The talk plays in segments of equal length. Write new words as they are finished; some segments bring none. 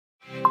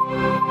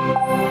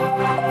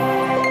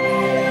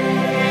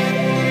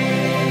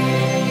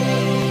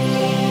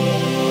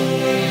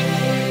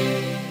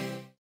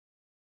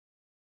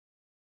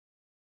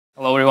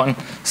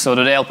So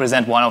today I'll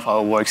present one of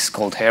our works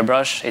called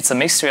Hairbrush. It's a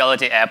mixed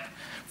reality app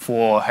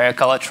for hair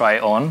color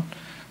try-on.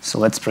 So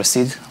let's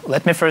proceed.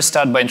 Let me first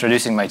start by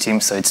introducing my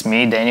team. So it's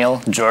me,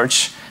 Daniel,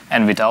 George,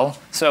 and Vital.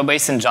 So we're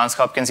based in Johns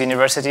Hopkins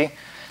University.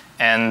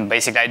 And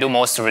basically, I do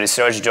most of the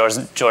research.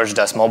 George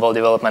does mobile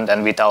development,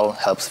 and Vital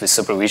helps with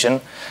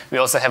supervision. We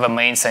also have a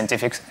main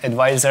scientific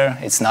advisor.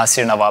 It's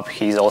Nasir Nawab.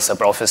 He's also a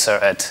professor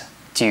at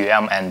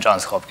TUM and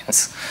Johns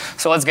Hopkins.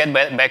 So let's get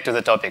back to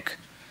the topic.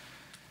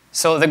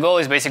 So the goal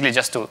is basically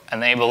just to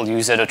enable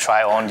user to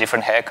try on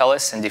different hair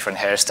colors and different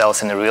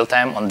hairstyles in real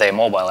time on their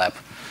mobile app.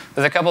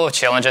 There's a couple of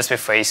challenges we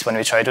face when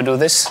we try to do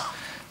this.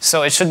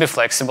 So it should be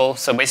flexible.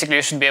 So basically,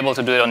 you should be able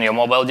to do it on your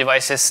mobile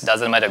devices.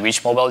 Doesn't matter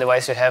which mobile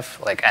device you have,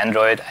 like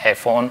Android,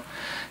 iPhone.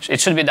 It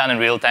should be done in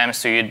real time.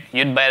 So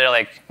you'd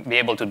better be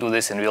able to do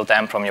this in real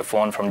time from your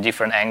phone from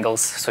different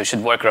angles. So it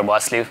should work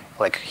robustly,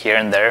 like here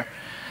and there.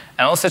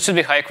 And also, it should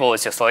be high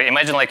quality. So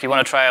imagine you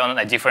want to try on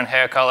a different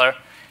hair color.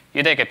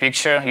 You take a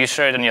picture, you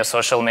share it on your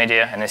social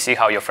media, and you see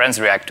how your friends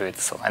react to it.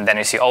 So, and then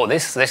you see, oh,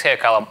 this hair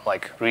color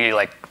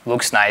really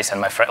looks nice,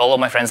 and all of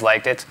my friends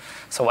liked it.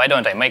 So why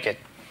don't I make it?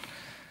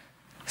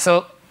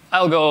 So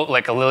I'll go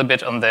a little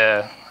bit on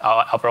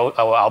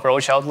our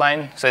approach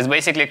outline. So it's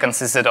basically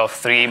consisted of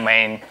three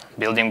main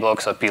building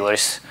blocks or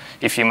pillars,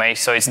 if you may.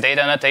 So it's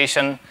data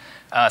annotation,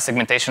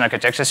 segmentation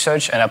architecture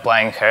search, and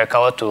applying hair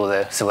color to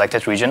the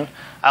selected region.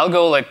 I'll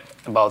go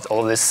about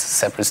all these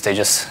separate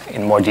stages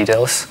in more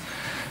details.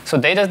 So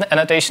data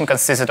annotation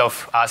consisted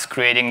of us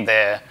creating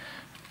the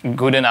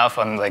good enough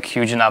and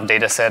huge enough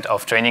data set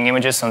of training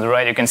images. On the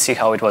right, you can see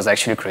how it was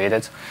actually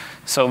created.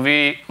 So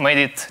we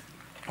made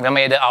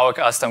our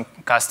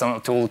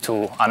custom tool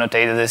to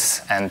annotate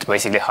this and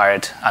basically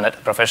hired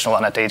professional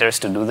annotators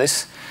to do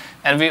this.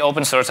 And we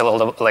open source a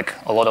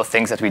lot of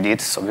things that we did.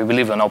 So we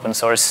believe in open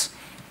source.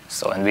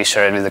 And we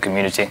share it with the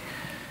community.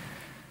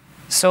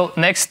 So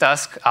next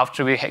task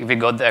after we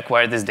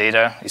acquired this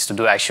data is to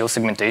do actual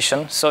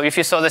segmentation. So if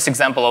you saw this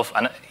example of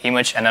an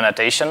image and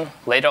annotation,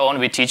 later on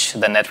we teach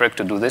the network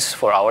to do this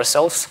for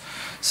ourselves.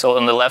 So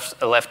on the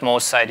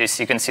leftmost side,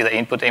 you can see the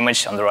input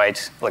image. On the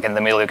right, in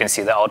the middle, you can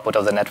see the output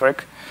of the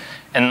network.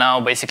 And now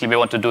basically we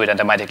want to do it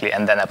automatically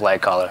and then apply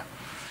color.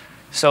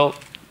 So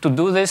to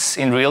do this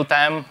in real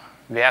time,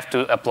 we have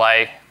to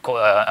apply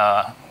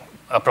an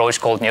approach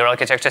called neural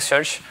architecture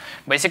search.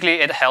 Basically,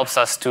 it helps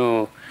us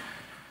to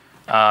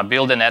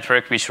build a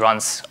network which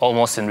runs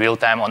almost in real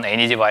time on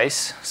any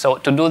device. So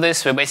to do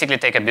this, we basically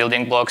take a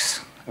building blocks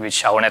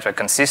which our network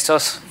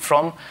consists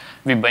from.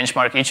 We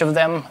benchmark each of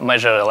them,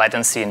 measure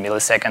latency in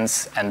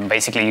milliseconds, and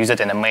basically use it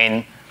in a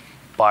main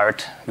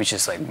part, which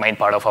is main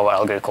part of our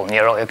algorithm called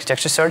neural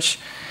architecture search.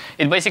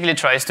 It basically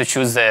tries to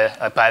choose the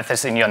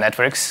paths in your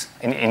networks,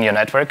 in your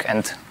network,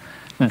 and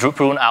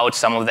prune out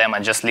some of them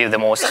and just leave the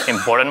most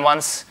important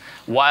ones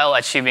while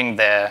achieving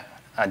the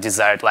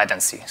desired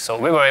latency. So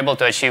we were able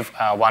to achieve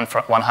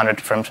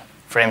 100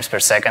 frames per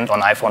second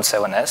on iPhone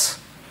 7s.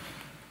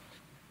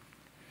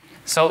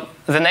 So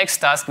the next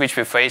task which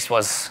we faced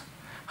was,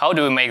 how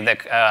do we make the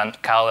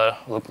color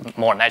look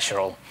more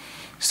natural?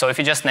 So if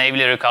you just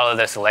naively recolor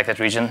the selected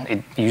region,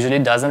 it usually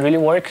doesn't really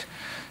work.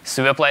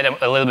 So we applied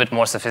a little bit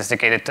more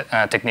sophisticated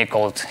technique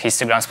called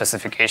histogram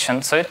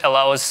specification. So it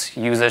allows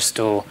users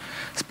to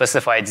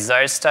specify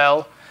desired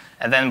style.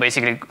 And then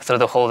basically, through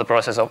the whole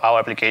process of our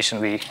application,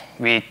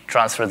 we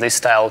transfer this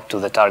style to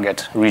the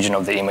target region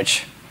of the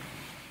image.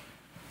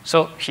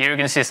 So here you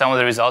can see some of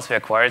the results we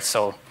acquired.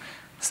 So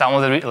some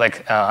of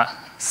the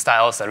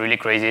styles are really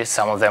crazy.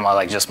 Some of them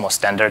are just more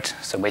standard.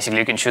 So basically,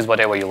 you can choose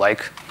whatever you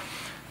like.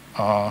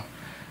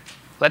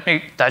 Let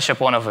me touch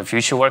upon a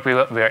future work we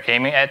are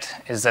aiming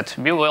at is that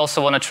we will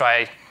also want to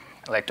try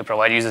to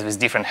provide users with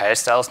different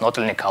hairstyles, not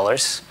only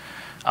colors.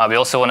 We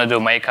also want to do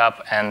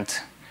makeup and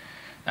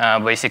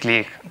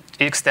basically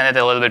extend it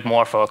a little bit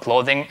more for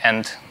clothing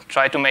and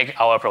try to make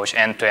our approach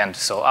end-to-end.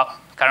 So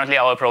currently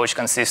our approach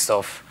consists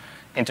of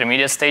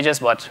intermediate stages,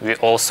 but we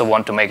also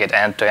want to make it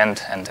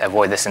end-to-end and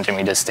avoid these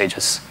intermediate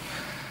stages.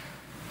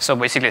 So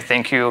basically,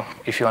 thank you.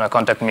 If you want to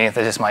contact me,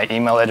 this is my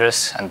email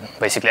address, and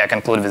basically I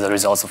conclude with the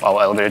results of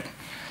our algorithm.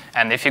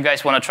 And if you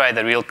guys want to try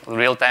the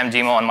real-time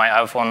demo on my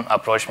iPhone,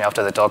 approach me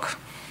after the talk.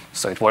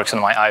 So it works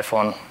on my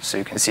iPhone, so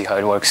you can see how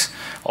it works.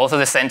 Also,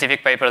 the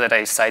scientific paper that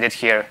I cited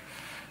here,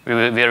 we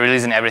are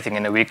releasing everything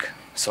in a week,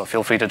 so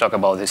feel free to talk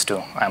about this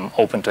too. I'm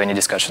open to any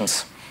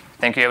discussions.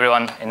 Thank you,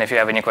 everyone, and if you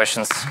have any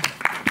questions.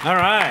 All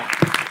right.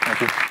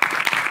 Thank you.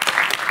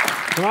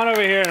 Come on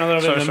over here and a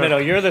little bit in the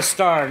middle. You're the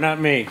star, not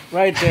me.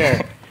 Right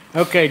there.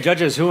 Okay,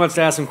 judges, who wants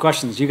to ask some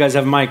questions? You guys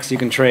have mics, you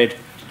can trade.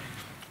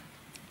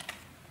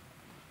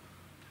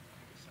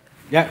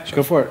 Yeah,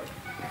 go for it.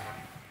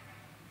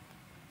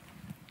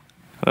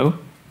 Hello?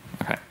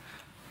 Okay.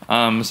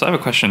 So I have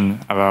a question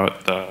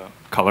about the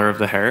color of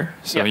the hair.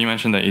 So you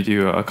mentioned that you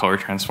do a color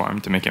transform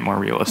to make it more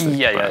realistic.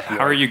 How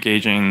are you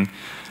gauging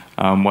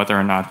whether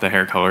or not the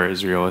hair color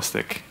is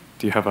realistic?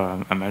 Do you have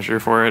a measure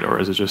for it, or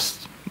is it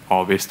just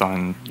all based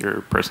on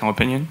your personal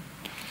opinion?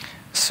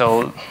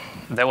 So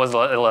there was a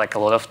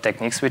lot of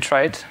techniques we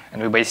tried,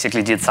 and we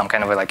basically did some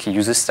kind of a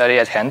user study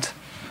at hand.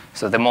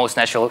 So the most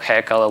natural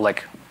hair color,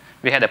 like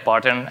we had a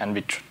pattern and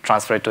we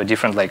transferred it to a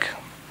different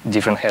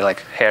hair,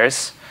 like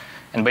hairs.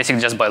 And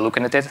basically just by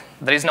looking at it,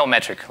 there is no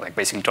metric, like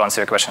basically to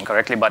answer your question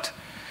correctly, but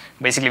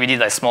basically we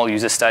did a small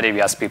user study.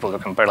 We asked people to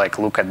compare, like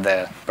look at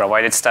the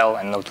provided style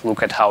and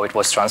look at how it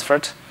was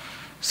transferred.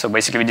 So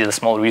basically we did a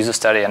small user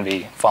study and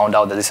we found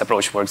out that this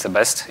approach works the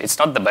best. It's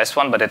not the best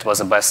one, but it was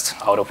the best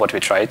out of what we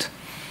tried.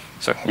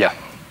 So yeah,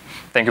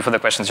 thank you for the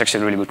question. It's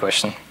actually a really good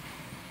question.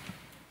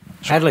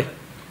 Hadley.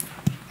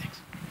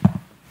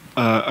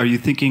 Are you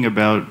thinking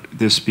about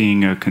this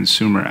being a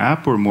consumer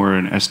app or more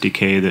an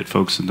SDK that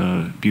folks in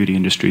the beauty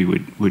industry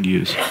would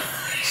use?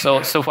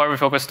 So far we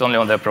focused only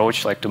on the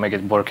approach, like to make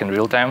it work in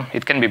real time.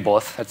 It can be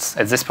both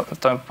at this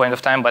point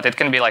of time, but it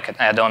can be like an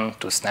add-on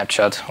to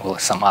Snapchat or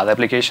some other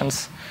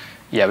applications.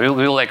 Yeah,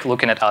 we'll like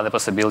looking at other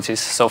possibilities.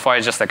 So far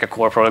it's just like a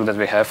core product that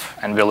we have,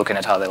 and we're looking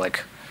at other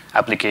like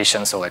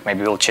applications, or like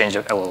maybe we'll change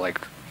it or like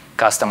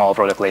custom our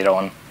product later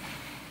on.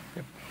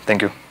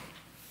 Thank you.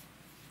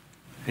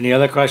 Any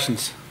other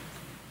questions?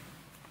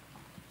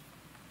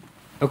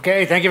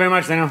 Okay, thank you very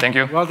much, Daniel. Thank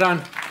you. Well done.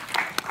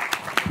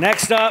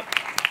 Next up,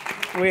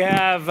 we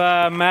have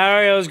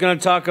Mario is going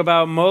to talk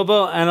about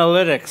mobile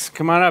analytics.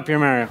 Come on up here,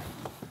 Mario.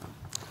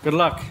 Good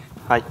luck.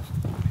 Hi.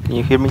 Can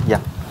you hear me?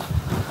 Yeah.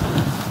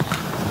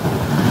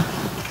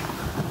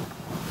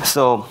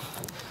 So,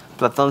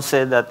 Platon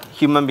said that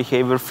human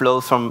behavior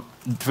flows from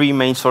three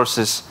main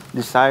sources: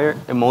 desire,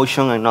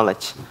 emotion, and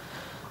knowledge.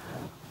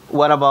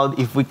 What about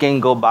if we can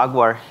go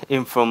backward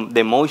and from the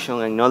emotion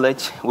and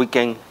knowledge, we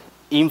can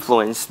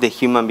influence the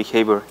human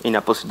behavior in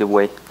a positive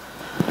way?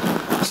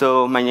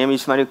 So my name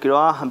is Mario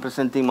Quiroa. I'm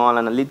presenting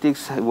mobile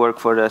analytics. I work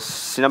for the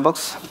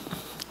Cinebox.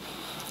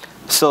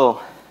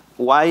 So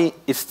why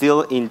is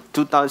still in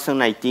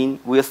 2019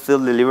 we are still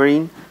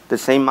delivering the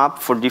same app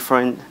for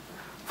different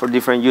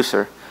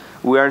users?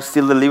 We are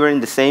still delivering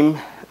the same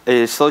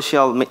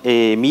social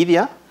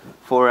media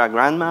for a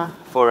grandma,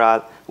 for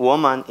a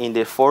woman in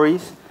their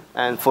 40s,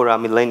 and for a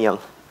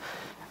millennial.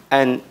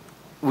 And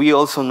we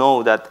also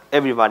know that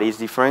everybody is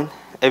different.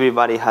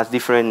 Everybody has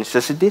different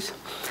necessities.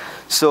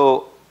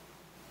 So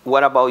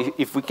what about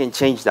if we can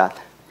change that?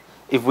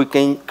 If we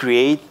can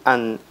create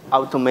and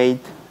automate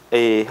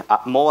a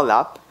mobile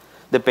app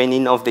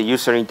depending on the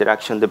user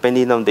interaction,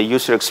 depending on the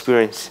user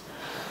experience.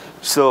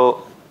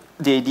 So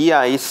the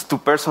idea is to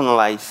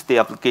personalize the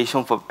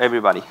application for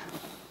everybody.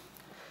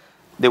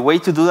 The way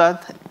to do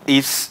that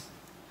is,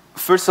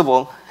 first of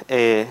all,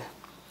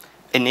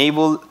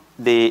 enable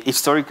the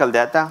historical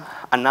data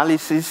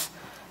analysis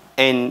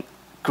and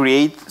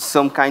create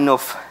some kind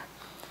of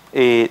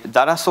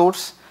data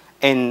source.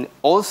 And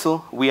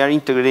also, we are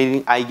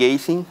integrating eye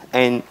gazing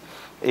and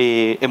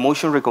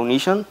emotion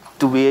recognition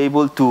to be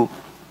able to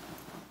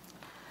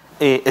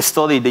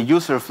study the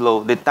user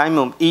flow, the time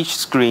of each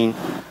screen,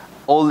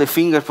 all the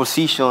finger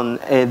position,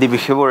 the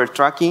behavioral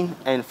tracking,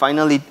 and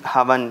finally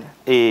have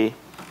a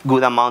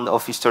good amount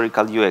of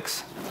historical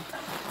UX.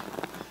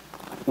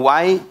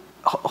 Why?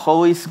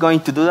 How is going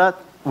to do that?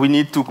 We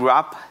need to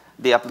grab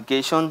the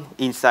application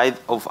inside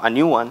of a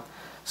new one.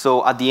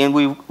 So at the end,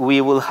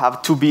 we will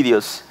have two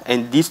videos.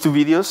 And these two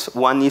videos,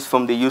 one is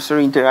from the user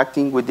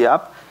interacting with the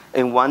app,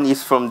 and one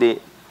is from the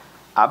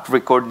app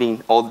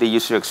recording all the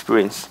user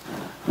experience.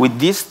 With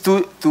these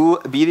two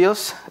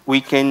videos,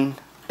 we can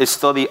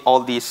study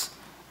all this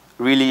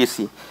really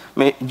easy.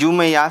 You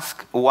may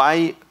ask,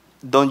 why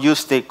don't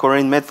use the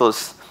current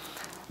methods?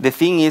 The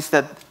thing is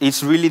that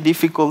it's really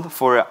difficult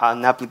for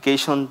an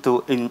application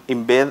to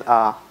embed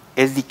a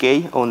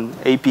SDK on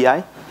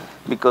API,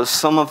 because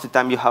some of the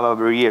time you have a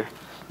barrier.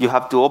 You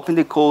have to open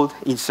the code,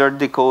 insert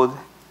the code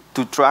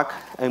to track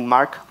and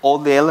mark all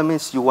the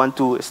elements you want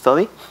to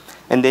study,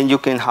 and then you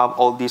can have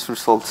all these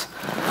results.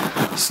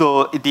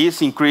 So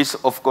this increases,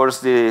 of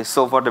course, the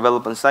software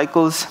development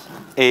cycles.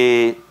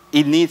 It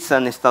needs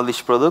an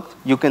established product.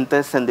 You can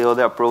test in the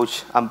other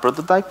approach and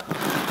prototype,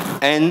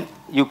 and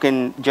you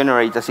can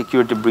generate a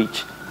security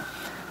breach.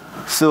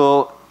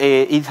 So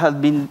it has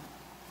been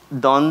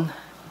done,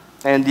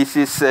 and this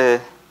is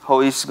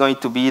how it's going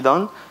to be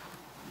done.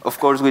 Of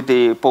course, with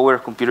the power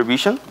of computer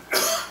vision.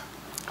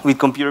 With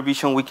computer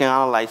vision, we can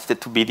analyze the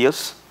two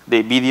videos,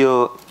 the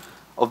video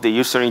of the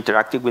user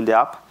interacting with the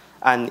app,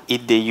 and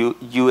the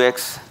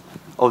UX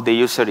of the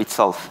user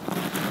itself.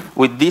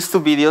 With these two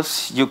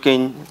videos, you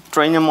can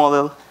train a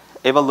model,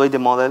 evaluate the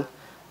model,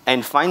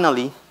 and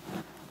finally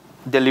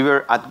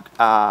deliver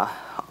an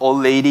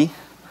old lady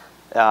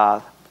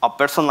a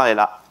personalized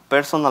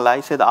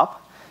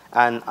app,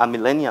 and a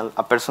millennial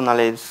a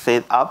personalized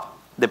app,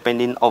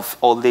 depending of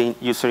all the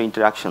user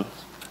interactions.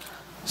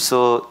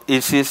 So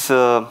this is,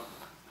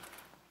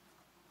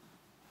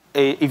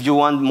 if you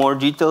want more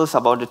details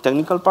about the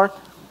technical part,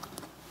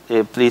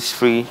 please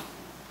feel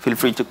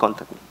free to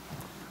contact me.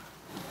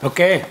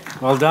 Okay,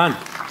 well done.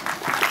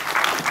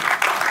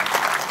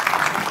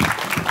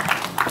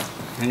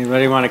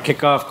 Anybody want to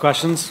kick off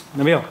questions?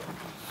 Nabeel?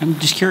 I'm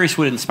just curious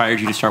what inspired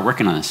you to start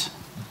working on this.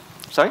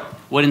 Sorry?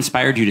 What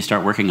inspired you to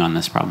start working on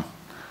this problem?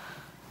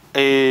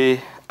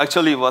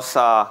 Actually, it was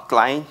a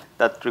client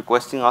that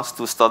requesting us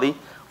to study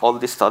all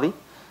the study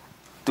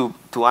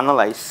to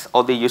analyze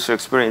all the user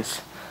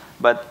experience.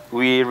 But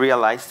we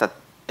realized that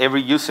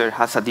every user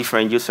has a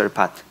different user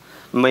path.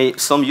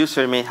 Some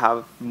user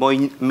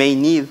may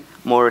need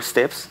more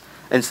steps,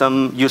 and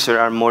some users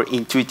are more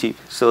intuitive,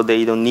 so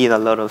they don't need a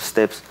lot of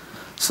steps.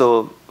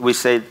 So we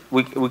said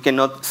we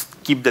cannot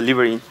keep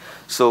delivering.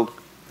 So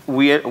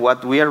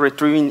what we are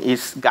retrieving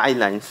is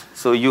guidelines.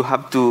 So you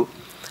have to,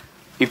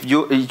 if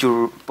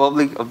your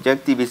public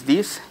objective is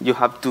this, you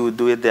have to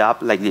do the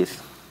app like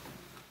this.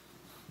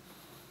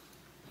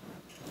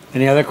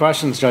 Any other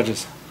questions,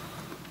 judges?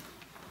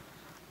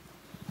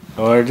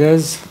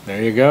 Lourdes,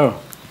 there you go.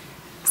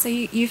 So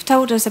you've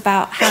told us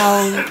about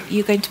how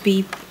you're going to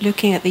be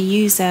looking at the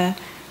user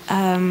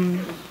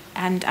and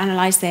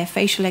analyze their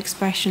facial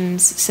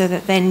expressions so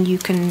that then you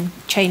can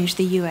change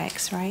the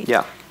UX, right?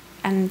 Yeah.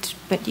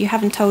 But you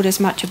haven't told us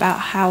much about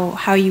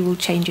how you will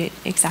change it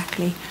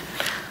exactly.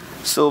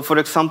 So for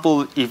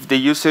example, if the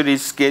user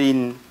is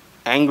getting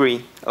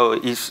angry, or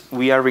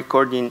we are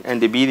recording in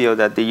the video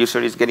that the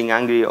user is getting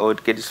angry or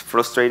gets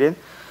frustrated,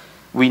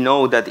 we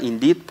know that in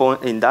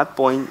that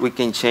point we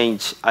can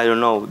change, I don't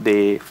know,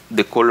 the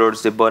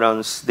colors, the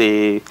buttons,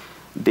 the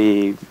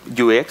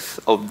UX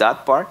of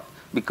that part,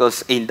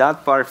 because in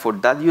that part for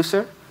that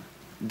user,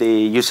 the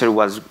user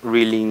was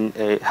really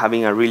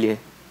having a really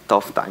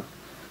tough time.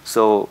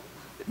 So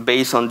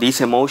based on these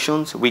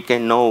emotions, we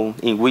can know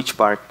in which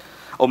part,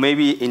 or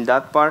maybe in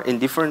that part, in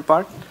different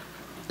part,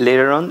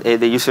 later on,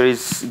 the user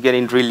is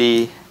getting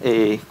really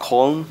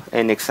calm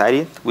and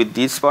excited with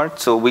this part,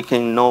 so we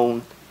can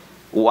know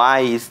why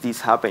is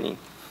this happening,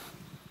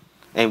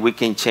 and we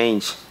can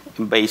change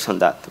based on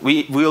that.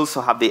 We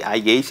also have the eye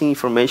gazing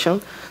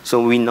information,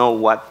 so we know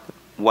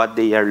what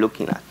they are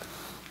looking at.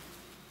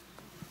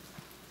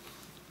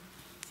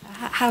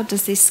 How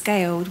does this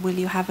scale? Will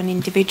you have an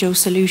individual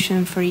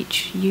solution for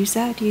each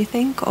user, do you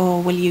think?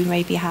 Or will you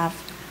maybe have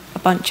a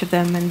bunch of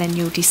them and then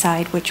you'll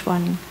decide which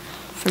one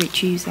for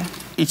each user?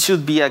 It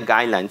should be a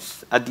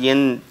guidelines. At the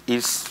end,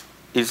 is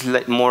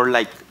more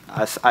like,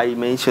 as I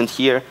mentioned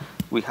here,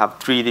 we have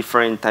 3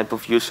 different type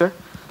of user.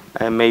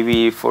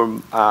 Maybe for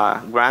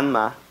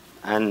grandma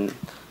and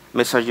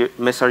messenger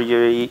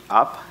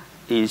app,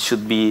 it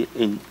should be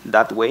in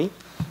that way.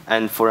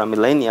 And for a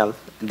millennial,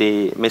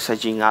 the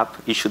messaging app,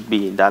 it should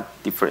be in that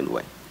different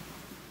way.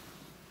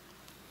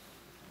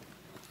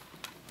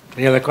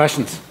 Any other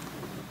questions?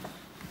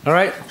 All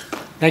right.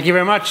 Thank you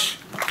very much.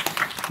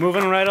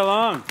 Moving right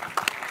along.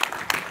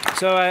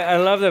 So I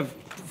love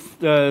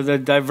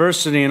the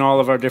diversity in all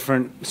of our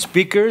different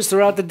speakers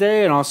throughout the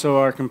day and also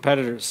our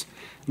competitors.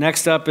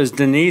 Next up is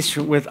Denise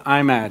with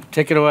IMAD.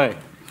 Take it away.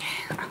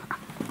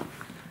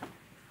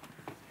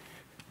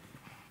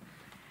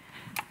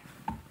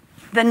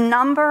 The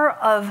number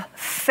of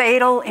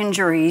fatal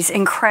injuries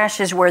in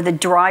crashes where the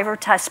driver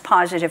tests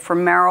positive for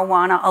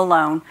marijuana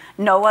alone,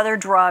 no other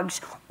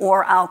drugs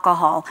or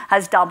alcohol,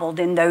 has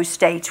doubled in those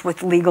states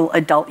with legal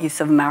adult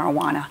use of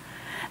marijuana.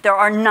 There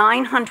are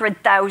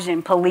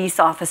 900,000 police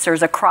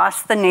officers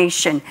across the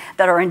nation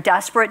that are in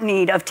desperate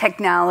need of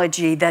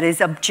technology that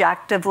is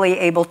objectively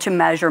able to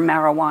measure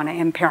marijuana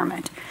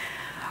impairment.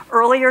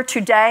 Earlier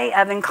today,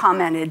 Evan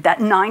commented that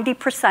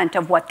 90%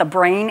 of what the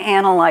brain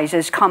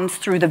analyzes comes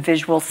through the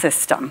visual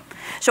system.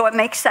 So it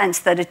makes sense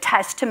that a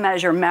test to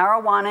measure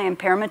marijuana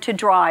impairment to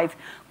drive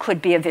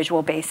could be a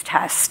visual-based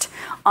test.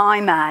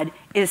 IMAD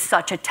is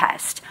such a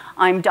test.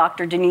 I'm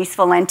Dr. Denise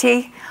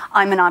Valenti.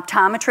 I'm an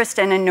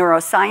optometrist and a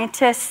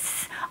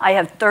neuroscientist. I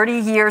have 30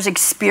 years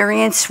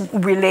experience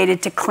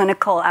related to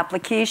clinical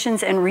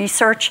applications and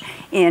research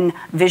in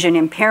vision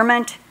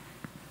impairment,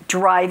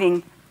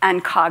 driving,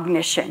 and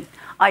cognition.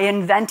 I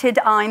invented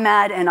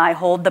IMAD and I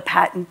hold the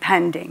patent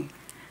pending.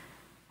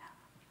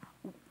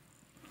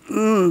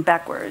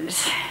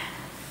 Backwards.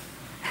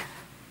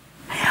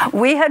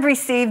 We had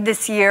received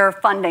this year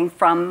funding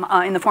from,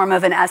 in the form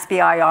of an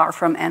SBIR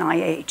from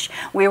NIH.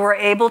 We were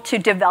able to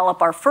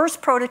develop our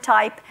first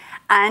prototype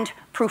and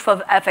proof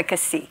of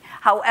efficacy.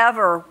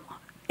 However,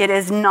 it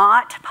is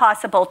not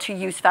possible to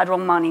use federal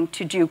money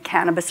to do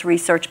cannabis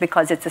research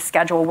because it's a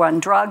Schedule I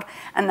drug,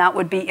 and that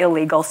would be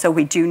illegal, so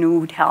we do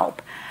need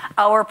help.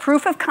 Our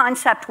proof of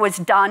concept was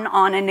done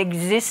on an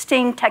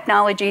existing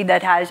technology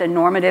that has a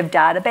normative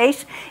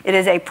database. It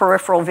is a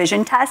peripheral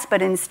vision test,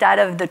 but instead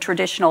of the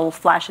traditional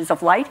flashes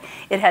of light,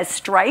 it has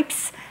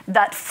stripes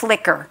that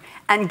flicker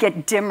and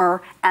get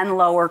dimmer and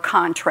lower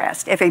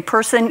contrast. If a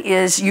person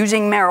is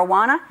using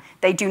marijuana,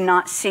 they do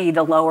not see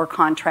the lower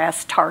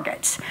contrast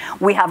targets.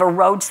 We have a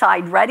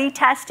roadside ready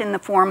test in the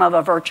form of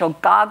a virtual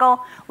goggle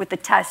with the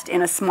test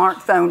in a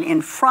smartphone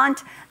in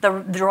front.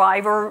 The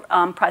driver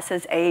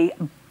presses a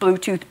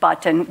Bluetooth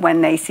button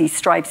when they see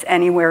stripes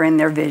anywhere in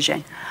their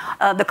vision.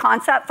 The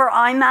concept for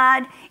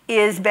IMAD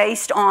is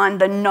based on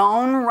the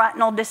known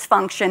retinal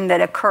dysfunction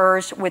that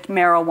occurs with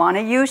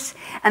marijuana use,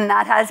 and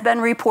that has been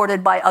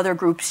reported by other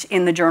groups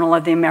in the Journal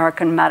of the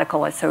American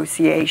Medical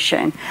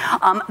Association.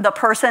 The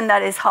person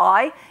that is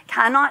high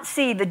cannot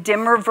see the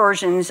dimmer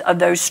versions of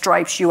those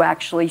stripes you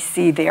actually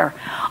see there.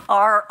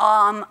 Our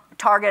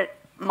target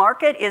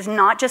market is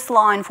not just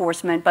law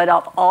enforcement, but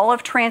of all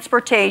of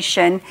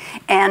transportation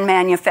and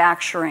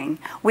manufacturing.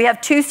 We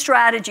have two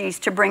strategies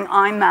to bring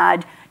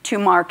IMAD to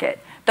market.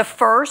 The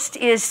first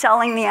is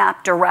selling the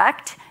app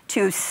direct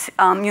to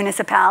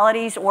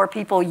municipalities or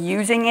people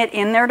using it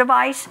in their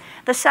device.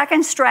 The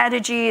second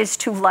strategy is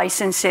to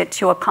license it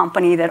to a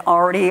company that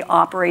already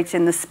operates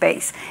in the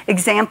space.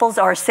 Examples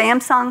are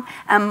Samsung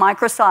and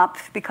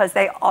Microsoft, because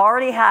they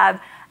already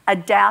have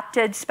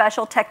adapted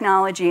special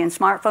technology in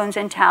smartphones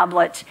and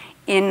tablets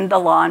in the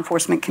law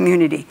enforcement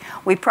community.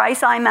 We price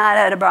IMAD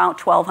at about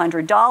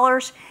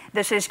 $1,200.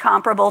 This is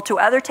comparable to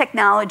other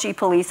technology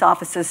police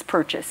officers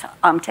purchase.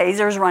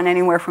 Tasers run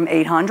anywhere from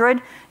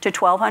 $800 to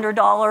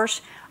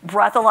 $1,200.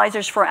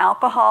 Breathalyzers for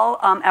alcohol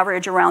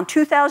average around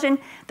 $2,000.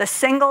 The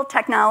single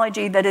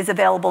technology that is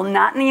available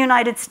not in the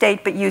United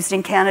States but used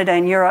in Canada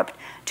and Europe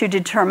to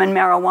determine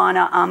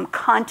marijuana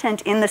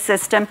content in the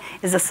system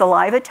is a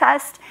saliva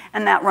test,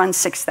 and that runs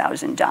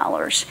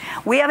 $6,000.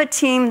 We have a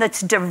team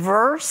that's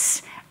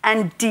diverse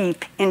and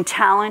deep in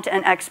talent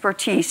and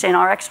expertise. And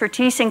our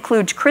expertise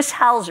includes Chris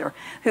Hauser,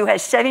 who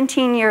has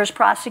 17 years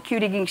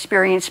prosecuting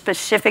experience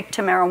specific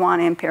to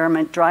marijuana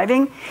impairment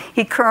driving.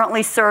 He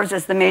currently serves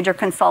as the major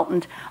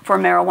consultant for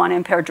marijuana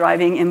impaired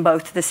driving in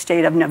both the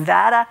state of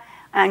Nevada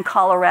and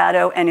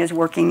Colorado, and is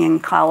working in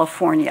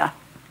California.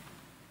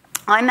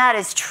 IMAD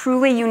is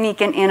truly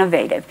unique and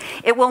innovative.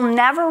 It will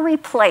never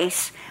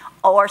replace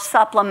or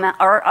supplement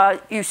or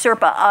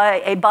usurp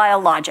a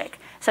biologic,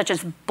 such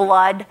as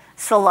blood,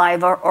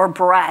 saliva, or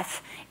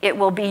breath. It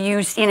will be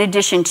used in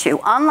addition to.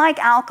 Unlike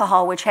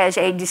alcohol, which has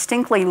a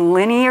distinctly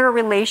linear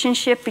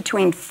relationship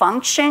between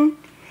function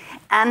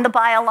and the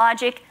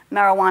biologic,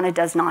 marijuana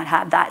does not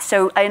have that.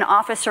 So an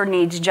officer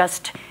needs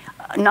just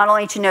not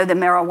only to know that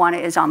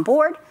marijuana is on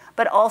board,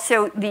 but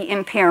also the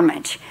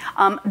impairment.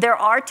 There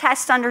are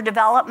tests under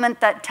development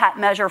that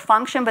measure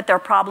function, but they're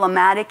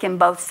problematic in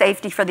both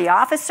safety for the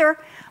officer,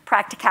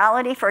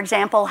 practicality. For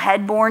example,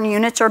 head-borne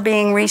units are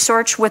being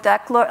researched with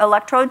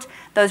electrodes.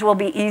 Those will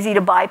be easy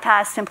to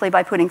bypass simply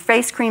by putting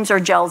face creams or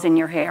gels in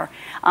your hair.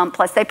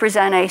 Plus, they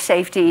present a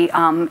safety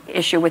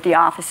issue with the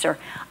officer.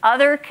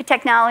 Other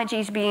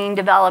technologies being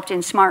developed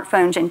in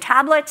smartphones and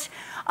tablets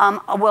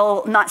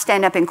will not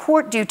stand up in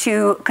court due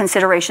to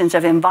considerations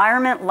of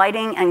environment,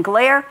 lighting, and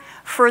glare.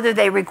 Further,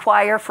 they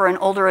require for an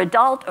older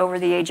adult over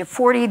the age of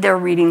 40 their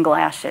reading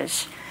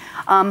glasses.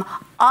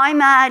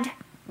 IMAD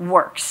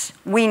works.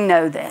 We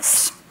know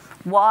this.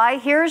 Why?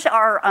 Here's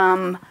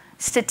our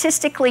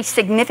statistically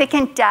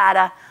significant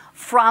data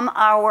from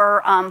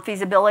our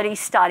feasibility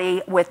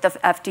study with the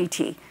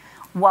FDT.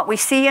 What we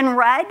see in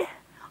red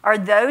are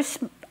those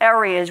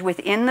areas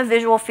within the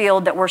visual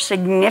field that were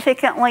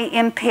significantly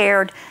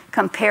impaired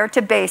compared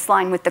to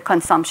baseline with the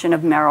consumption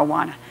of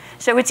marijuana.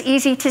 So it's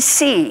easy to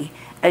see.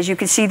 As you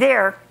can see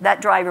there,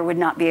 that driver would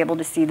not be able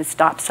to see the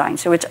stop sign.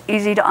 So it's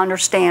easy to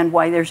understand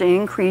why there's an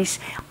increase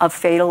of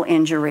fatal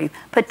injury,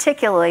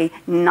 particularly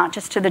not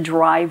just to the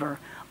driver,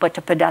 but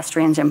to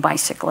pedestrians and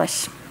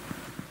bicyclists.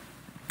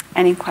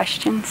 Any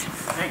questions?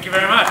 Thank you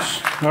very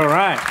much. All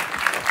right.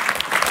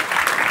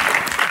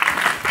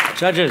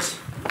 Judges,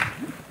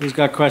 who's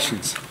got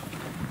questions?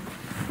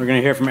 We're going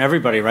to hear from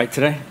everybody, right,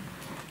 today?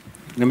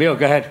 Nabeel,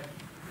 go ahead.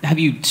 Have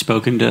you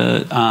spoken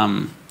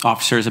to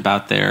officers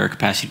about their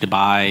capacity to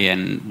buy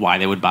and why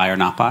they would buy or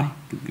not buy?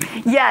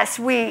 Yes,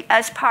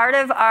 as part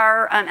of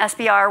our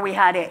SBR, we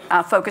had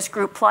a focus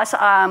group. Plus,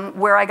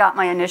 where I got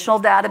my initial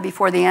data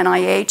before the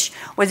NIH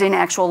was in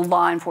actual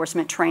law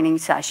enforcement training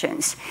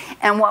sessions.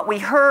 And what we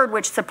heard,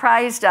 which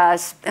surprised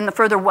us, in the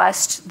further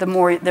west, the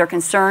more they're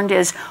concerned,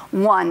 is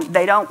one,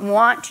 they don't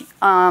want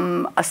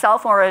a cell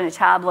phone or a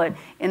tablet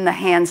in the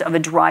hands of a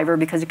driver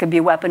because it could be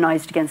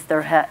weaponized against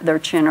their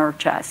chin or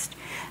chest.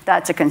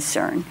 That's a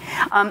concern.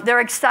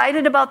 They're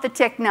excited about the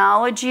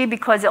technology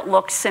because it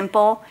looks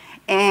simple,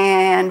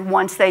 and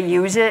once they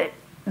use it,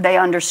 they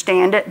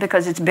understand it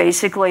because it's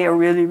basically a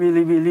really,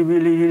 really, really,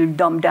 really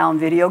dumbed down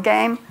video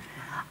game.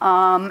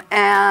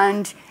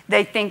 And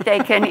they think they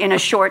can, in a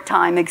short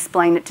time,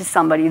 explain it to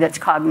somebody that's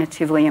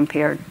cognitively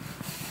impaired,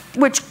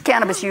 which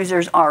cannabis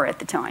users are at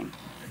the time.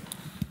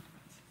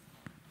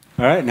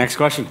 All right, next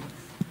question.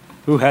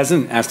 Who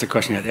hasn't asked a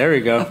question yet? There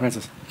we go,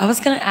 Francis. I was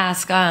going to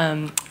ask,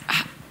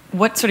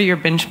 what sort of you're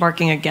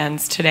benchmarking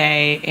against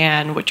today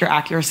and what your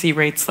accuracy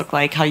rates look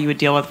like, how you would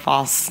deal with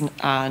false,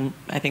 I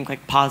think,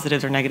 like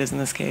positives or negatives in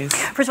this case?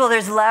 First of all,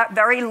 there's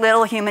very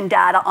little human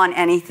data on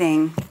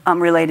anything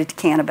related to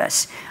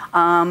cannabis.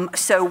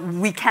 So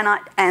we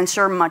cannot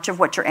answer much of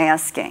what you're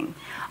asking.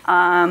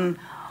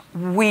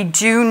 We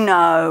do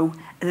know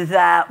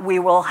that we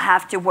will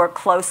have to work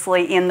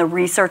closely in the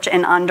research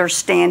and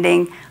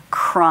understanding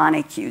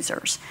chronic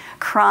users.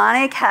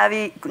 Chronic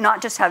heavy,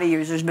 not just heavy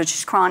users, but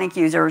just chronic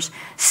users,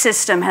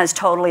 system has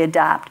totally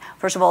adapted.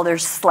 First of all, they're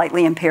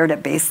slightly impaired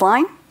at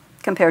baseline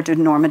compared to a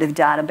normative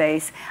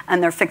database,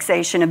 and their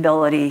fixation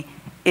ability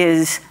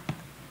is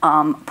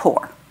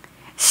poor.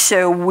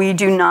 So we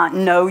do not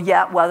know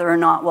yet whether or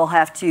not we'll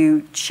have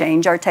to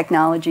change our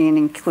technology and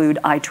include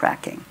eye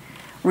tracking.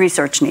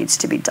 Research needs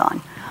to be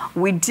done.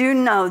 We do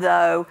know,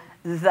 though,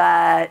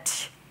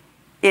 that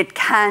it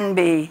can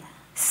be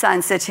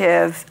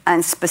sensitive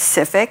and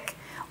specific.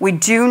 We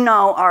do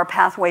know our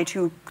pathway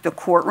to the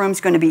courtroom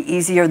is going to be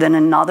easier than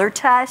another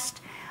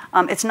test.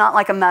 It's not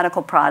like a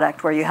medical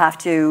product where you have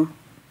to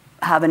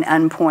have an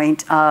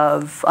endpoint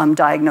of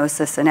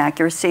diagnosis and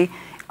accuracy.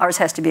 Ours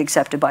has to be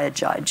accepted by a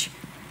judge.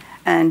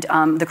 And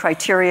the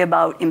criteria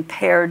about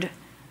impaired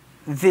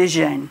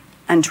vision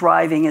and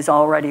driving is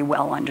already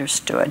well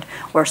understood,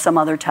 where some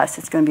other tests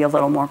it's going to be a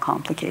little more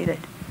complicated.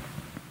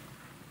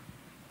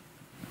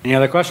 Any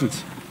other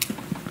questions?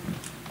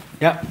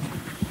 Yeah.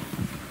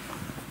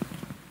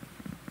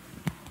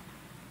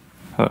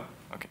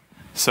 Okay.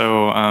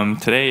 So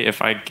today,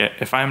 if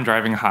I'm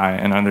driving high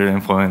and under the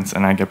influence,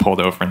 and I get pulled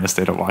over in the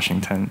state of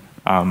Washington,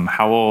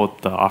 how will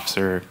the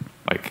officer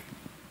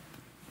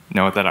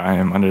know that I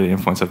am under the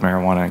influence of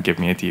marijuana and give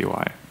me a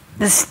DUI?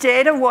 The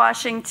state of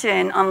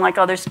Washington, unlike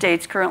other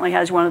states, currently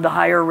has one of the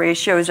higher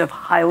ratios of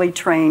highly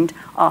trained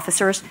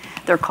officers.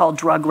 They're called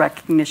drug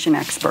recognition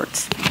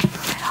experts.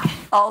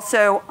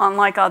 Also,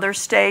 unlike other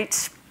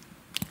states,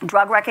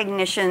 drug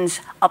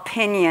recognition's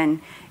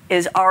opinion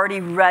is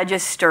already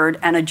registered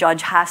and a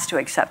judge has to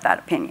accept that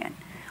opinion.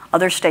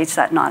 Other states,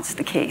 that's not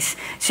the case.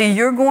 So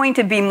you're going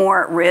to be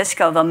more at risk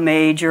of a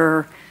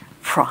major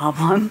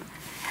problem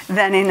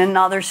than in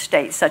another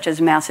state, such as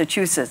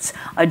Massachusetts.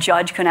 A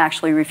judge can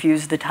actually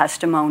refuse the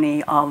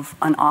testimony of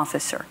an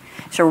officer.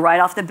 So right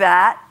off the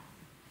bat,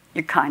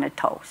 you're kind of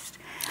toast.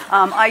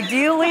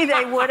 Ideally,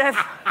 they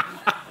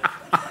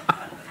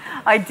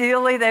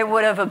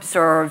would have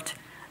observed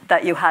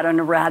that you had an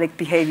erratic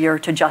behavior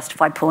to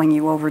justify pulling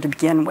you over to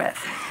begin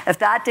with. If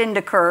that didn't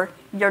occur,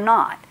 you're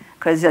not,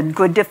 because a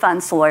good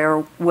defense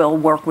lawyer will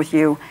work with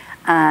you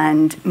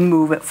and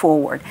move it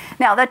forward.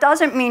 Now, that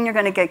doesn't mean you're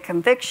going to get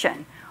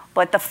conviction,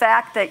 but the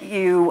fact that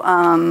you,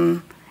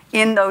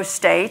 in those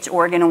states,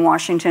 Oregon and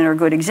Washington are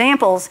good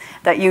examples,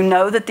 that you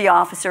know that the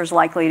officer is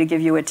likely to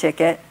give you a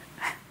ticket,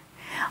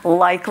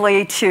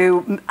 likely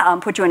to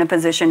put you in a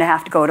position to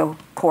have to go to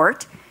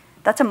court,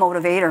 that's a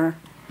motivator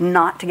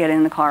not to get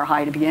in the car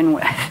high to begin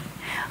with.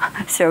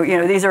 So,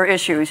 these are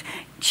issues.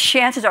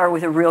 Chances are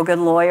with a real good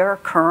lawyer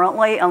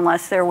currently,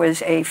 unless there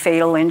was a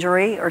fatal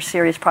injury or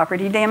serious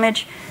property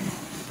damage,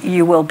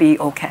 you will be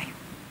okay.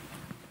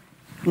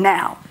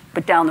 Now,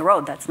 but down the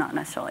road, that's not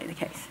necessarily the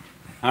case.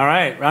 All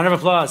right, round of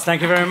applause.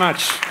 Thank you very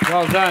much.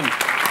 Well done.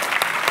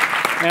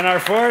 And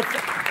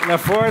the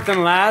fourth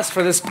and last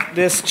for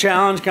this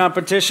challenge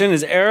competition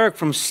is Eric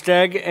from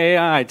Steg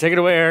AI. Take it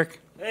away, Eric.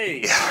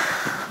 Hey.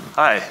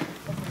 Hi.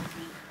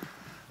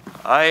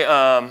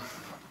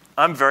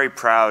 I'm very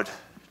proud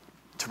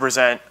to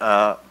present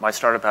my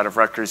startup out of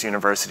Rutgers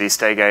University,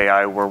 Steg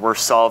AI, where we're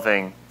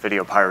solving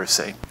video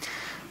piracy.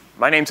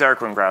 My name's Eric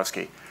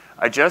Wingbrowski.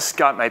 I just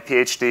got my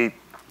PhD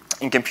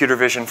in computer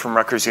vision from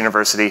Rutgers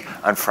University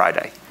on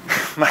Friday.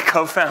 My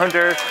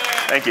co-founder,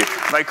 thank you.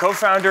 My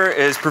co-founder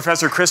is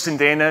Professor Kristen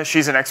Dana.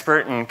 She's an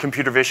expert in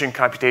computer vision,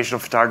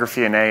 computational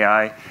photography, and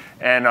AI.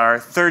 And our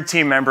third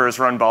team member is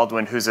Ron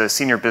Baldwin, who's a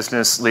senior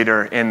business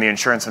leader in the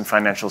insurance and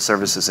financial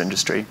services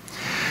industry.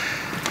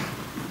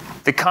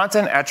 The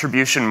content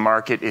attribution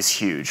market is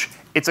huge.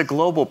 It's a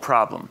global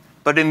problem.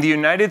 But in the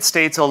United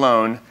States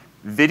alone,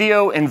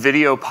 video and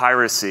video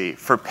piracy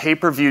for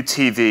pay-per-view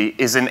TV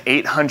is an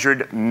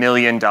 $800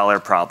 million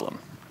problem.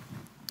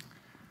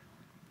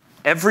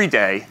 Every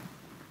day,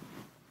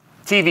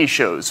 TV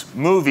shows,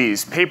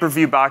 movies,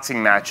 pay-per-view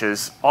boxing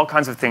matches, all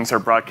kinds of things are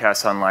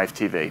broadcast on live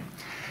TV.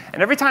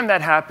 And every time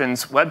that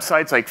happens,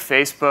 websites like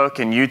Facebook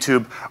and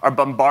YouTube are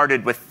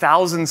bombarded with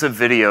thousands of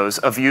videos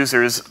of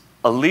users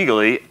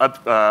illegally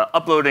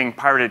uploading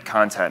pirated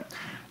content.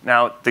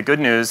 Now, the good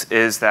news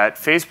is that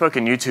Facebook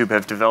and YouTube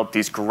have developed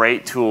these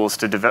great tools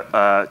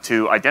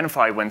to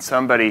identify when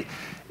somebody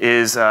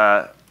is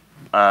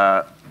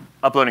uploading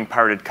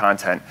pirated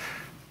content.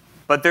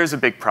 But there's a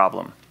big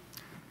problem.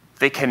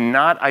 They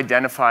cannot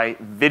identify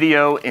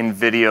video in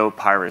video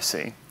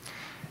piracy.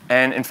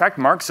 And in fact,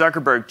 Mark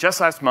Zuckerberg,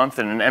 just last month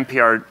in an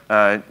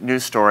NPR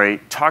news story,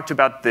 talked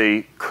about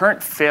the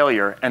current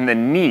failure and the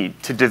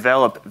need to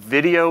develop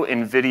video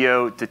in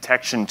video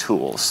detection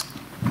tools.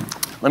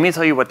 Let me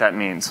tell you what that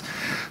means.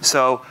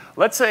 So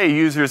let's say a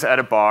user's at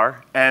a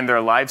bar and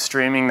they're live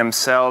streaming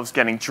themselves,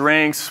 getting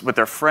drinks with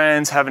their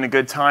friends, having a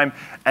good time,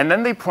 and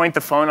then they point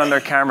the phone on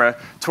their camera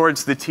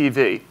towards the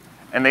TV,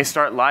 and they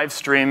start live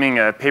streaming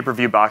a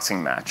pay-per-view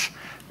boxing match.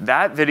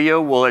 That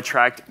video will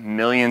attract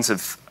millions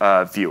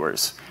of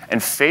viewers,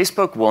 and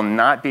Facebook will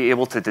not be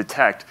able to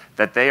detect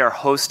that they are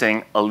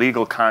hosting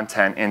illegal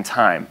content in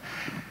time.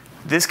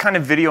 This kind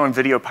of video and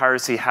video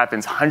piracy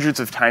happens hundreds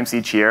of times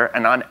each year,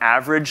 and on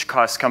average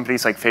costs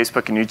companies like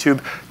Facebook and YouTube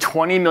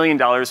 $20 million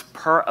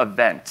per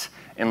event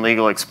in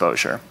legal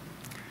exposure.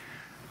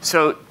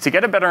 So to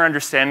get a better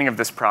understanding of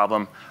this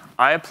problem,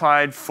 I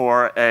applied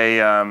for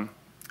a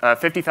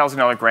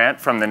 $50,000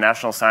 grant from the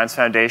National Science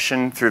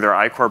Foundation through their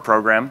I-Corps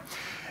program.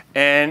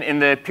 And in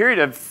the period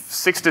of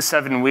 6 to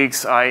 7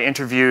 weeks, I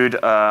interviewed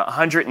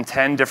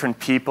 110 different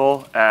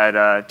people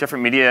at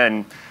different media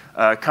and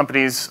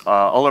companies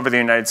all over the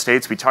United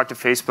States. We talked to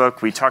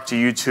Facebook. We talked to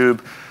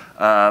YouTube,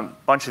 a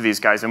bunch of these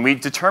guys. And we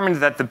determined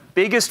that the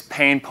biggest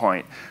pain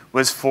point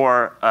was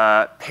for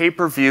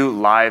pay-per-view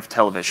live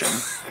television.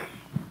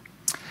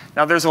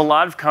 Now, there's a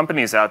lot of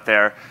companies out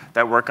there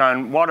that work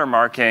on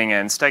watermarking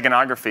and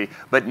steganography,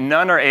 but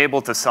none are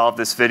able to solve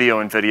this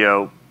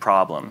video-in-video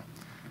problem.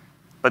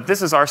 But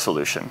this is our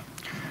solution.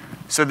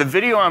 So the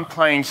video I'm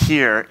playing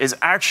here is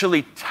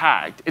actually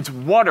tagged. It's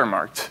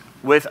watermarked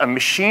with a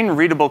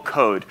machine-readable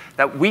code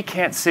that we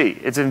can't see.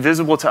 It's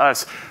invisible to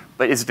us,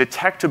 but is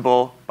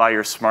detectable by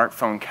your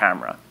smartphone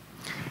camera.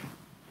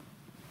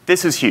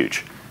 This is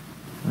huge.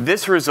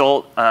 This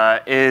result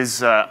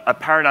is a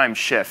paradigm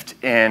shift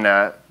in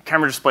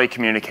camera display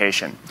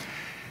communication.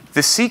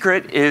 The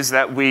secret is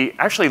that we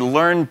actually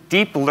learn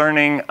deep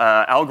learning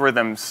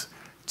algorithms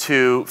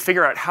to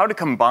figure out how to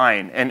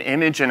combine an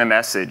image and a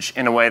message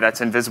in a way that's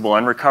invisible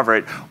and recover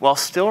it while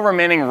still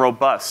remaining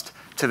robust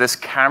to this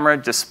camera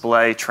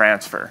display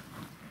transfer.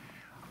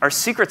 Our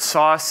secret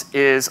sauce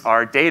is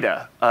our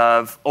data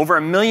of over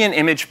 1 million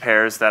image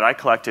pairs that I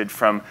collected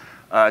from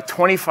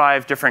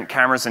 25 different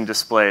cameras and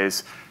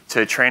displays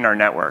to train our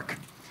network.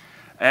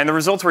 And the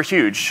results were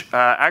huge.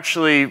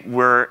 Actually,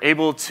 we're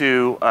able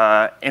to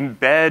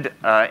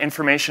embed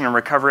information and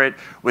recover it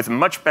with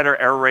much better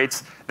error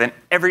rates than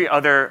every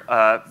other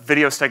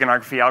video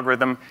steganography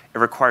algorithm. It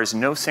requires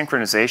no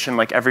synchronization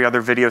like every other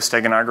video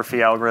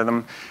steganography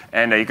algorithm.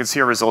 And you can see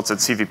our results at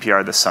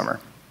CVPR this summer.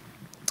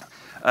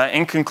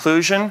 In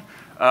conclusion,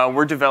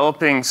 we're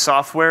developing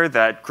software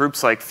that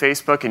groups like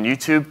Facebook and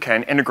YouTube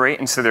can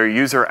integrate into their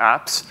user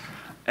apps.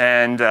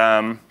 And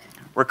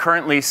we're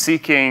currently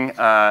seeking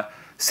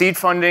seed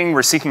funding.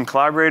 We're seeking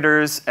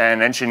collaborators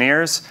and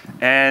engineers.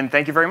 And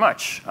thank you very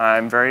much.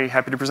 I'm very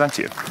happy to present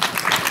to you.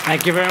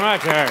 Thank you very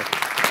much, Eric.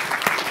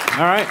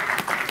 All right.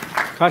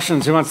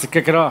 Questions? Who wants to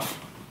kick it off?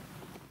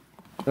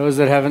 Those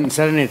that haven't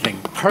said anything.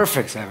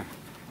 Perfect, Zavain.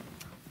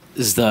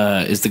 Is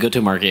the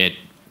go-to-market,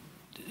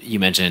 you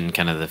mentioned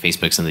kind of the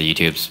Facebooks and the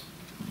YouTubes,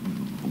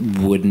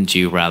 wouldn't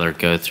you rather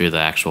go through the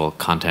actual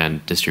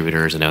content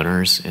distributors and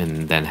owners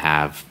and then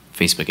have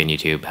Facebook and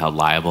YouTube held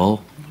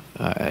liable?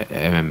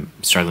 I'm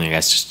struggling, I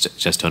guess,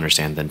 just to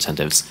understand the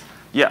incentives.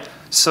 Yeah.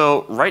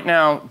 So right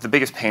now, the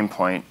biggest pain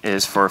point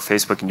is for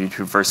Facebook and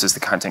YouTube versus the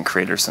content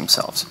creators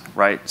themselves,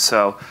 right?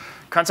 So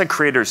content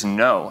creators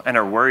know and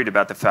are worried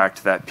about the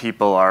fact that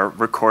people are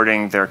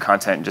recording their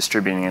content and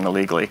distributing it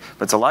illegally.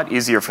 But it's a lot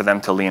easier for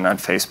them to lean on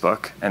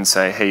Facebook and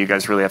say, hey, you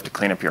guys really have to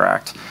clean up your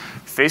act.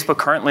 Facebook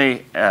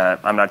currently,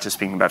 I'm not just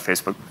speaking about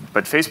Facebook,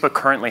 but Facebook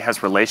currently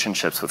has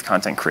relationships with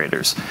content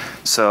creators.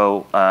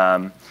 So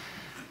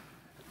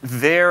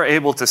they're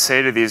able to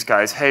say to these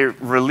guys, hey,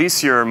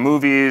 release your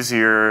movies,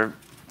 your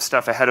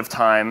stuff ahead of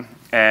time,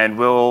 and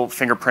we'll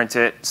fingerprint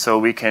it so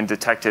we can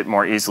detect it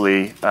more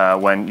easily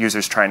when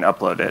users try and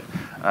upload it.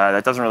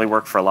 That doesn't really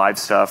work for live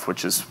stuff,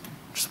 which is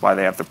just why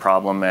they have the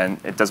problem,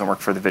 and it doesn't work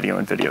for the video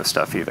and video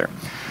stuff either.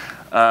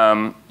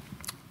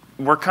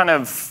 We're kind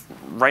of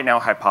right now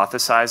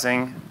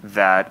hypothesizing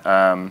that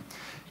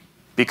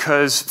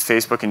because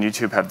Facebook and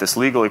YouTube have this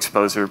legal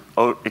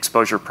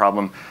exposure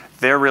problem,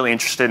 they're really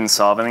interested in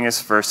solving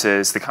this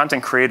versus the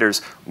content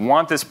creators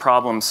want this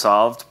problem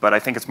solved, but I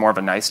think it's more of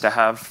a nice to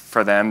have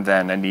for them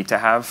than a need to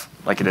have,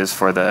 like it is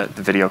for the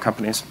video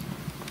companies.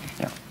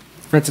 Yeah.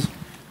 Francis?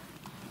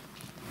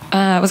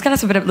 I was going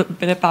to ask a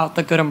bit about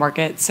the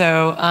go-to-market.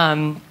 So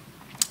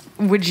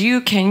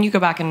can you go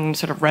back and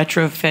sort of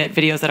retrofit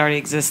videos that already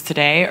exist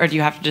today, or do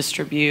you have to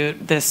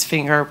distribute this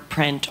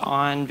fingerprint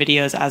on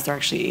videos as they're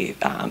actually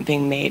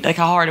being made? Like,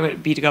 how hard would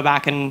it be to go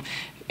back and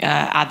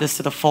add this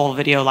to the full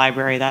video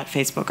library that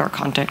Facebook or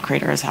content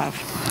creators have?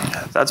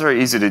 That's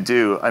very easy to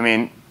do. I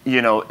mean,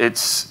 you know,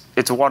 it's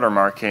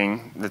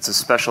watermarking. It's a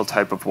special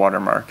type of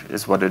watermark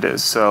is what it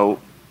is. So,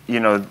 you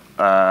know,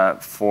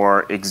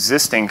 for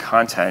existing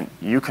content,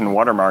 you can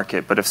watermark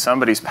it, but if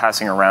somebody's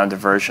passing around a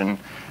version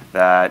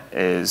that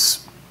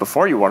is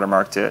before you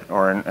watermarked it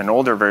or an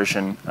older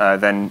version,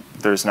 then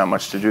there's not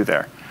much to do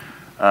there.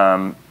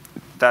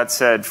 That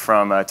said,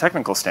 from a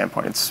technical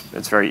standpoint,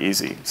 it's very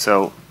easy.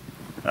 So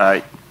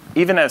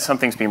even as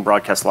something's being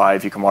broadcast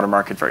live, you can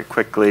watermark it very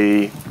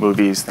quickly,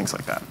 movies, things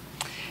like that.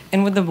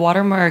 And with the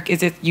watermark,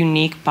 is it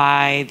unique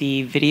by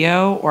the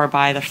video or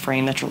by the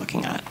frame that you're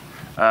looking at?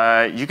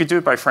 You could do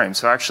it by frame.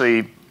 So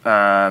actually,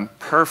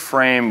 per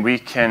frame, we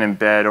can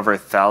embed over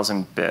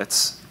 1,000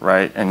 bits,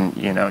 right? And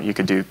you know, you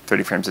could do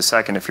 30 frames a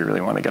second if you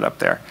really want to get up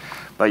there.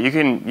 But you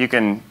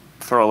can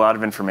throw a lot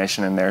of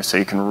information in there so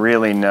you can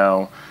really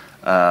know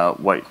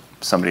what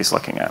somebody's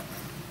looking at.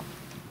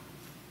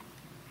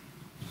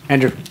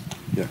 Andrew?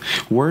 Yeah.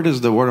 Where does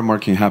the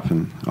watermarking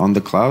happen? On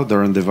the cloud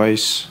or on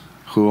device?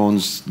 Who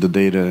owns the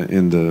data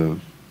in the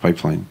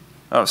pipeline?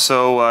 Oh,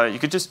 so you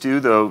could just do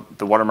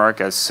the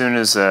watermark as soon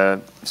as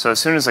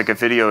like a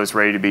video is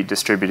ready to be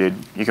distributed,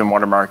 you can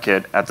watermark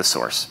it at the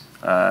source,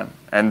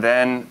 and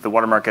then the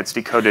watermark gets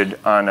decoded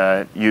on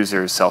a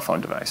user's cell phone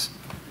device.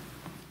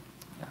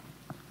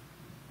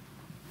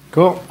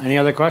 Cool. Any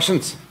other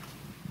questions?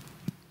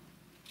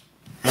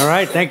 All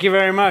right, thank you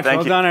very much. Thank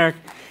well you. done, Eric.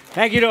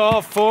 Thank you to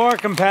all 4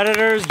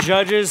 competitors,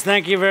 judges.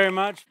 Thank you very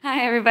much.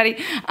 Hi, everybody.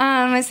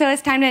 So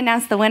it's time to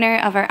announce the winner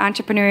of our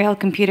Entrepreneurial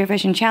Computer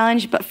Vision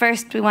Challenge. But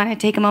first, we want to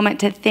take a moment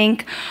to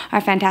thank our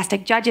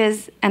fantastic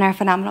judges and our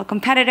phenomenal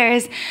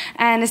competitors,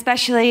 and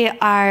especially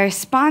our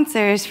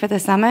sponsors for the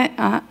summit,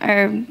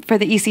 or for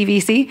the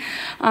ECVC,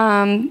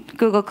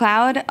 Google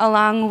Cloud,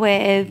 along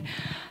with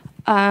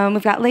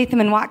we've got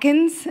Latham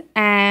Watkins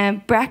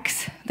and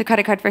Brex, the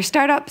credit card for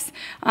startups,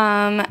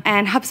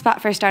 and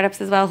Hubspot for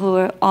startups as well, who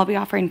will all be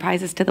offering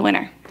prizes to the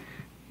winner.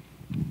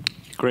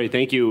 Great,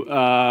 thank you.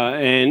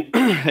 And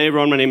hey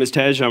everyone, my name is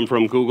Tej. I'm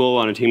from Google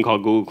on a team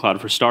called Google Cloud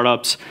for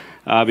Startups.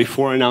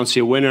 Before I announce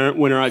the winner,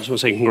 I just want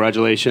to say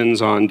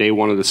congratulations on day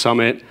 1 of the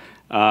summit.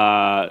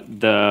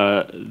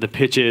 The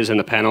pitches and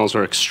the panels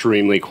are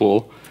extremely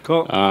cool.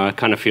 Cool.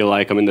 Kind of feel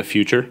like I'm in the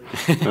future,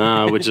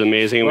 which is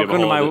amazing. Welcome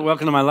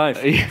to my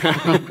life.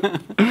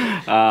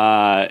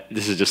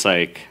 This is just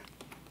like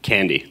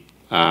candy,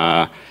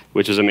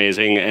 which is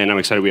amazing, and I'm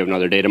excited we have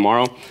another day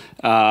tomorrow.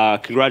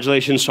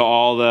 Congratulations to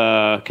all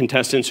the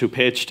contestants who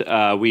pitched.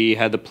 We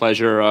had the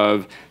pleasure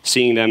of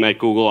seeing them at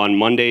Google on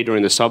Monday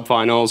during the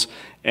sub-finals,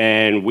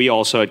 and we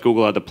also at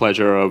Google had the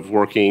pleasure of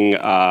working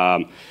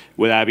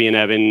with Abby and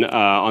Evan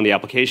on the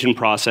application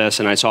process,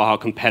 and I saw how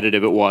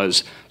competitive it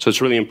was. So it's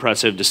really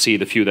impressive to see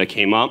the few that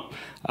came up.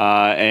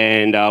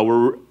 And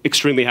we're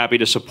extremely happy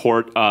to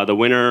support the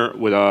winner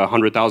with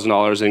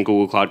 $100,000 in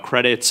Google Cloud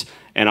credits,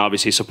 and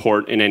obviously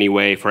support in any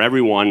way for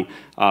everyone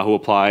who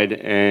applied.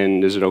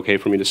 And is it okay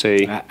for me to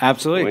say?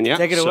 Absolutely. Yeah.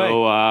 Take it away.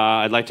 So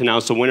I'd like to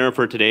announce the winner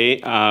for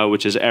today,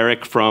 which is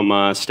Eric from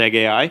Steg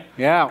AI.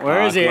 Yeah,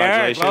 where is he,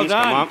 Eric? Well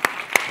done. Come up.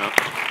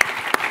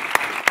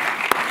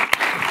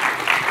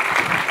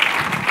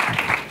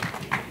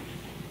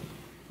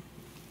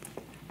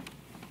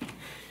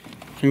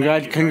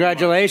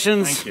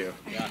 Congratulations. Thank you.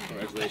 Yeah,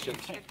 congratulations.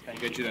 Can I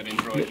get you that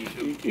intro on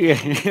YouTube?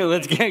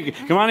 Yeah,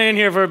 come on in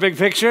here for a big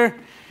picture.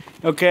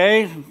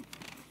 Okay,